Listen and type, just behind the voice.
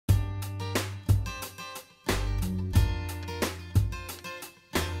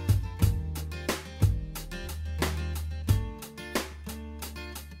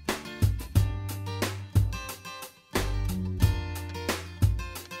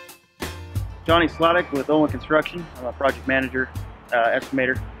Johnny Sladick with Owen Construction. I'm a project manager,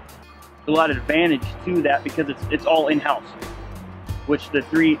 estimator. There's a lot of advantage to that because it's all in-house, which the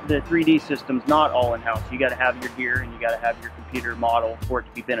 3D system's not all in-house. You got to have your gear and you got to have your computer model for it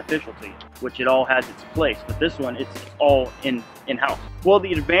to be beneficial to you, which it all has its place. But this one, it's all in-house. Well,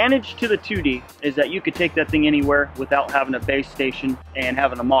 the advantage to the 2D is that you could take that thing anywhere without having a base station and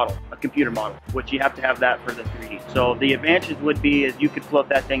having a model, a computer model, which you have to have that for the 3D. So the advantage would be is you could float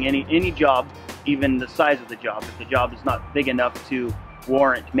that thing any job, even the size of the job. If the job is not big enough to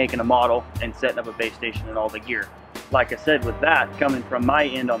warrant making a model and setting up a base station and all the gear. Like I said, with that coming from my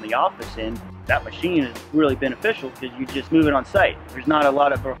end on the office end, that machine is really beneficial because you just move it on site. There's not a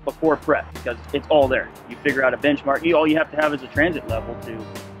lot of before prep because it's all there. You figure out a benchmark. All you have to have is a transit level to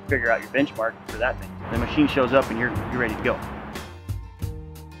figure out your benchmark for that thing. The machine shows up and you're ready to go.